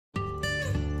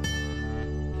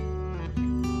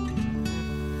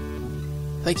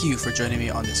Thank you for joining me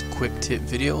on this quick tip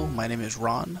video. My name is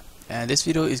Ron, and this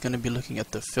video is going to be looking at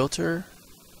the filter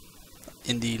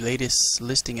in the latest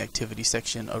listing activity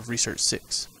section of Research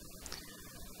 6.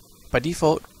 By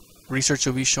default, Research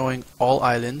will be showing all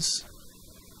islands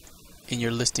in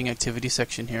your listing activity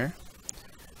section here.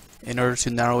 In order to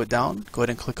narrow it down, go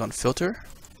ahead and click on Filter.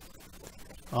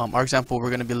 Our example, we're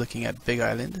going to be looking at Big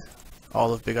Island,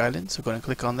 all of Big Island, so go ahead and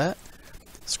click on that.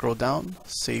 Scroll down,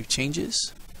 Save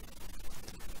Changes.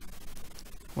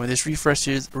 When this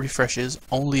refreshes,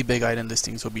 only Big Island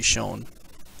listings will be shown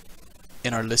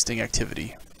in our listing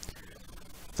activity.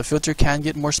 The filter can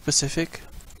get more specific.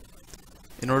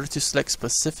 In order to select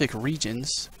specific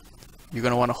regions, you're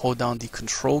going to want to hold down the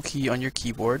Control key on your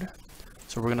keyboard.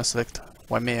 So we're going to select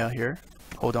Waimea here,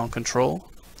 hold down Control,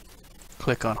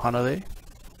 click on Hanalei,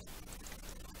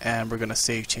 and we're going to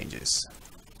save changes.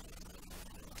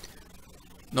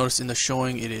 Notice in the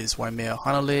showing it is Waimea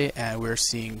Hanalei, and we're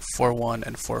seeing 4.1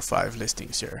 and 4.5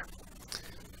 listings here.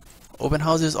 Open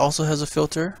Houses also has a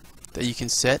filter that you can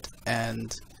set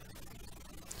and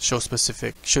show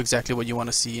exactly what you want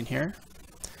to see in here.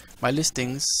 My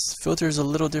listings filter is a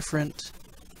little different.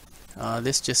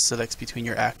 This just selects between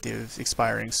your active,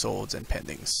 expiring, solds, and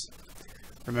pendings.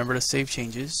 Remember to save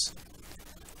changes.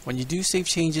 When you do save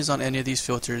changes on any of these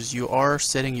filters, you are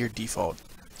setting your default.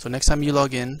 So next time you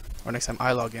log in, or next time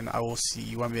I log in, I will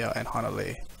see Waimea and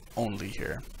Hanalei only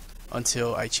here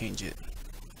until I change it.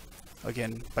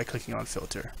 Again, by clicking on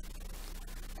Filter.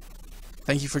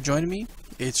 Thank you for joining me.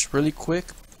 It's really quick,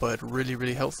 but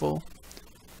really helpful.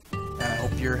 And I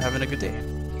hope you're having a good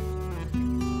day.